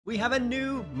We have a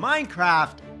new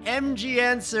Minecraft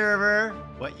MGN server,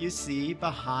 what you see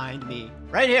behind me,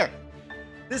 right here.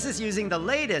 This is using the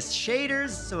latest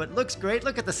shaders, so it looks great.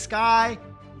 Look at the sky,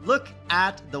 look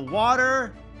at the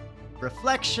water,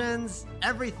 reflections,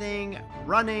 everything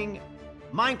running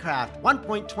Minecraft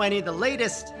 1.20, the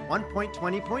latest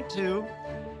 1.20.2,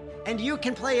 and you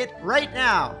can play it right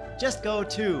now. Just go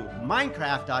to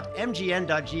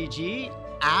minecraft.mgn.gg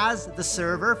as the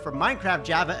server for Minecraft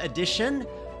Java Edition,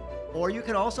 or you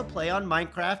can also play on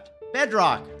Minecraft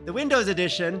Bedrock, the Windows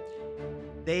Edition.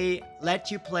 We let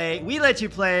you play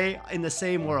in the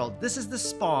same world. This is the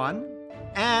spawn,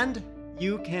 and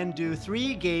you can do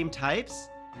 3 game types.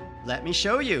 Let me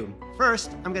show you.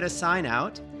 First, I'm gonna sign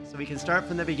out so we can start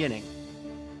from the beginning.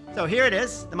 So here it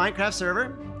is, the Minecraft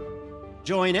server.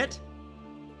 Join it.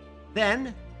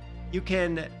 Then you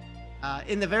can,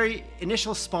 in the very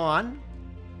initial spawn,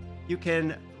 you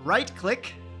can right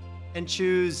click and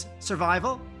choose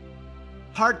survival,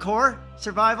 hardcore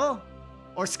survival,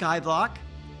 or skyblock.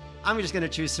 I'm just gonna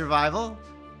choose survival.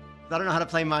 I don't know how to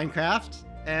play Minecraft,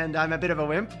 and I'm a bit of a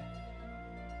wimp.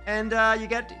 And you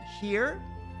get here,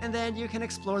 and then you can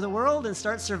explore the world and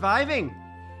start surviving.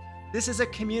 This is a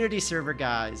community server,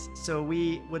 guys, so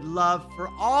we would love for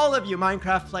all of you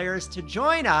Minecraft players to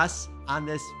join us on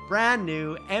this brand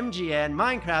new MGN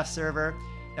Minecraft server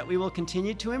that we will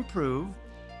continue to improve.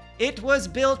 It was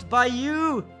built by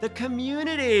you, the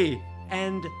community,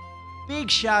 and big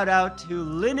shout out to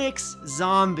Linux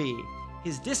Zombie.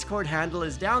 His Discord handle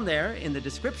is down there in the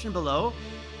description below.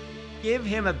 Give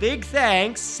him a big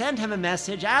thanks, send him a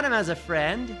message, add him as a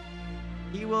friend.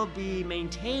 He will be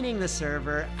maintaining the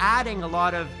server, adding a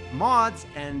lot of mods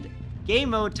and game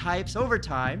mode types over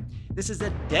time. This is a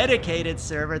dedicated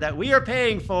server that we are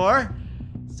paying for,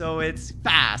 so it's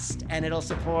fast and it'll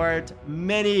support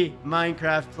many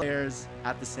Minecraft players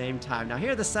at the same time. Now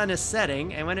here the sun is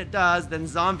setting, and when it does, then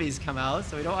zombies come out,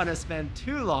 so we don't want to spend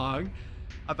too long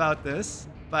about this.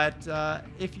 But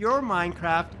if your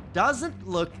Minecraft doesn't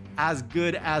look as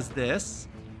good as this,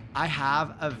 I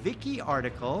have a wiki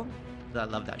article. I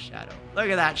love that shadow. Look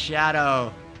at that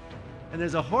shadow. And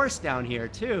there's a horse down here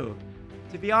too.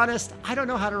 To be honest, I don't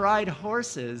know how to ride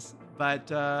horses, but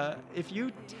if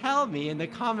you tell me in the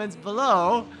comments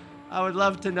below, I would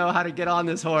love to know how to get on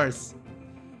this horse.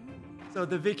 So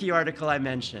the wiki article I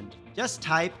mentioned, just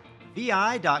type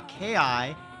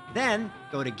vi.ki, then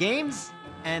go to games,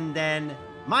 and then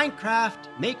Minecraft,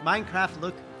 make Minecraft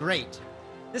look great.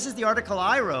 This is the article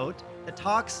I wrote that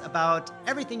talks about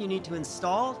everything you need to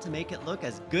install to make it look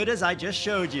as good as I just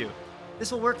showed you.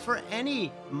 This will work for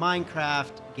any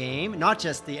Minecraft game, not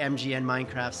just the MGN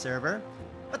Minecraft server,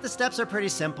 but the steps are pretty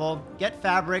simple. Get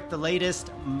Fabric, the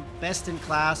latest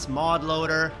best-in-class mod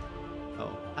loader.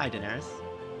 Oh, hi Daenerys.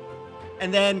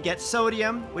 And then get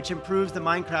Sodium, which improves the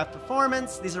Minecraft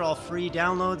performance. These are all free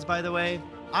downloads, by the way.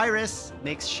 Iris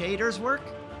makes shaders work.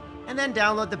 And then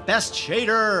download the best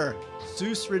shader,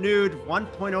 SEUS Renewed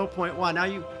 1.0.1. Now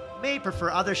you may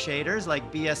prefer other shaders,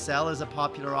 like BSL is a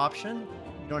popular option.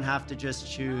 You don't have to just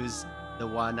choose the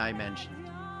one I mentioned.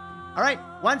 All right,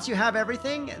 once you have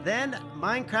everything, then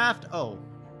Minecraft, oh.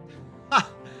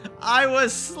 I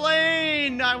was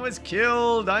slain, I was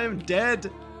killed, I am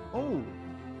dead. Oh,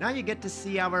 now you get to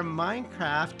see our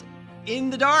Minecraft in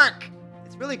the dark.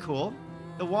 It's really cool.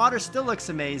 The water still looks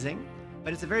amazing,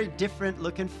 but it's a very different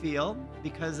look and feel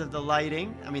because of the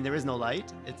lighting. I mean, there is no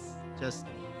light. It's just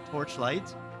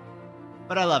torchlight.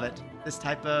 But I love it. This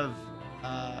type of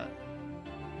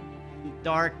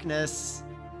darkness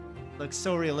looks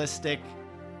so realistic.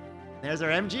 There's our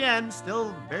MGN,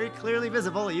 still very clearly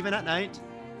visible, even at night.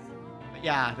 But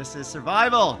yeah, this is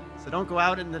survival. So don't go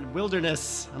out in the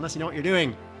wilderness unless you know what you're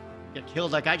doing. Get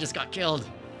killed like I just got killed.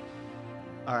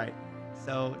 All right.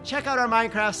 So check out our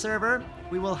Minecraft server.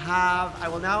 I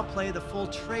will now play the full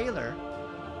trailer,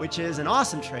 which is an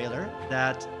awesome trailer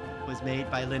that was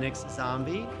made by Linux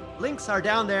Zombie. Links are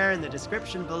down there in the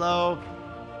description below.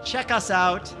 Check us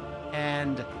out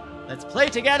and let's play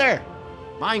together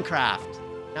Minecraft.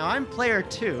 Now I'm player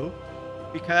 2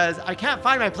 because I can't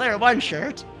find my player 1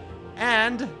 shirt,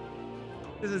 and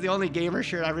this is the only gamer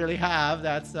shirt I really have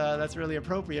that's really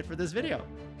appropriate for this video.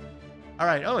 All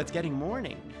right, oh, it's getting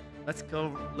morning. Let's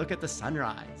go look at the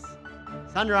sunrise.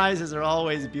 Sunrises are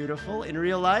always beautiful in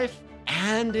real life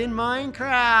and in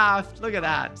Minecraft. Look at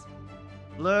that.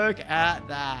 Look at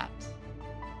that.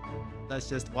 Let's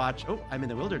just watch. Oh, I'm in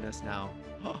the wilderness now.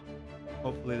 Oh,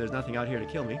 hopefully there's nothing out here to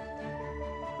kill me.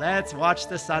 Let's watch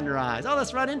the sunrise. Oh,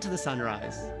 let's run into the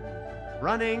sunrise.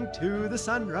 Running to the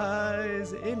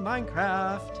sunrise in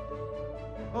Minecraft.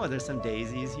 Oh, there's some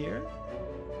daisies here.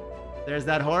 There's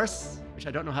that horse. which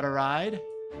I don't know how to ride.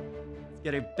 Let's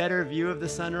get a better view of the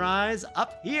sunrise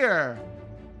up here.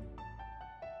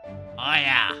 Oh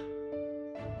yeah.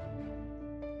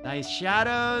 Nice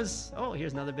shadows. Oh,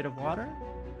 here's another bit of water.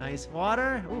 Nice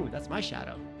water. Ooh, that's my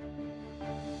shadow.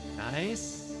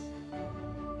 Nice.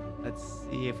 Let's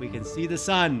see if we can see the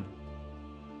sun.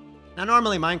 Now,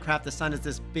 normally Minecraft, the sun is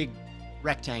this big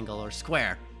rectangle or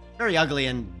square. Very ugly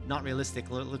and not realistic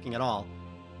looking at all.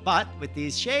 But with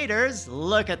these shaders,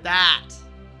 look at that.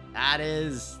 That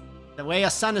is the way a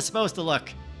sun is supposed to look.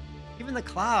 Even the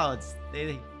clouds,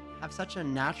 they have such a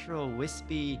natural,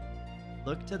 wispy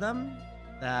look to them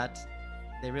that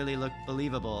they really look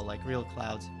believable, like real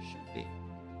clouds should be.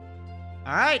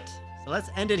 All right, so let's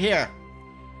end it here.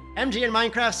 MGN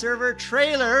Minecraft server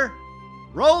trailer,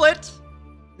 roll it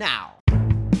now.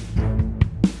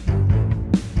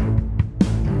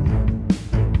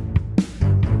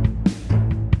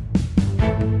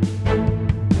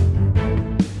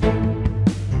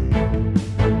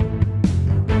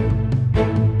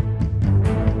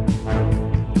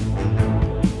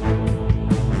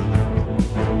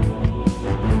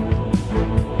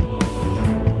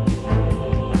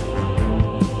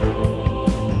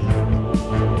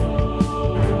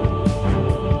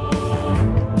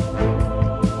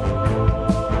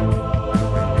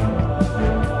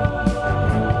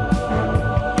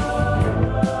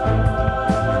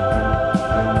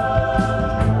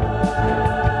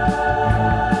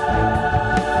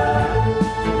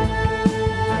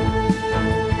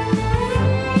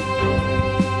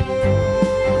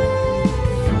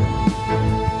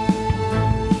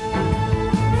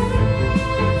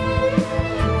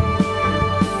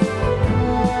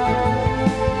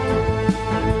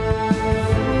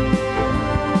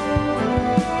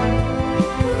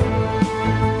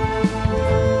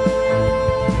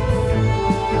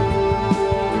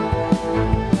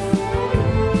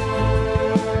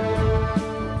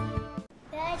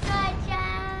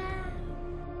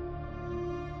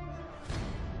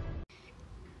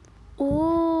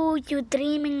 Ooh, you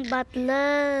dreaming about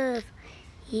love.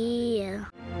 Yeah.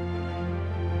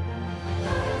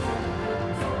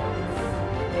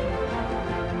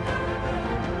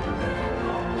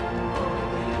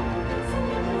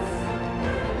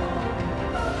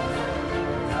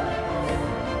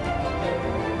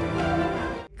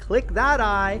 Click that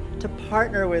eye to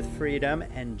partner with Freedom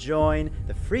and join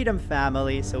the Freedom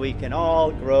family so we can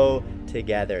all grow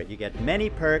together. You get many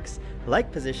perks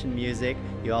like position music,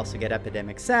 you also get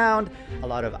Epidemic Sound, a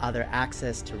lot of other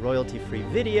access to royalty-free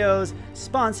videos,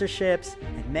 sponsorships,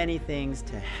 and many things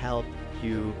to help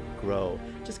you grow.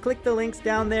 Just click the links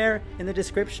down there in the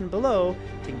description below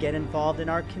to get involved in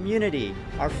our community,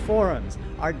 our forums,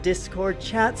 our Discord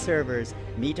chat servers,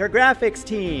 meet our graphics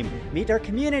team, meet our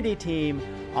community team,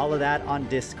 all of that on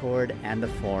Discord and the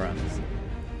forums.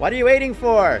 What are you waiting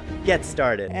for? Get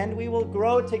started. And we will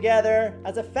grow together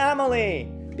as a family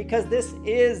because this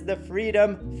is the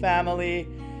Freedom family.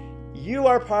 You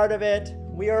are part of it,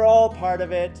 we are all part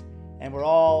of it, and we're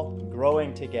all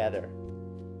growing together.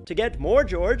 To get more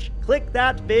George, click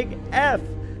that big F.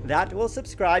 That will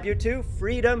subscribe you to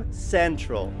Freedom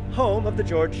Central, home of The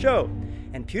George Show.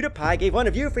 And PewDiePie gave one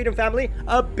of you, Freedom Family,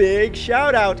 a big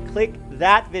shout out. Click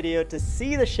that video to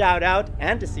see the shout out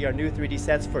and to see our new 3D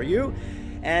sets for you.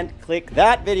 And click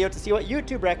that video to see what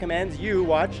YouTube recommends you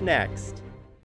watch next.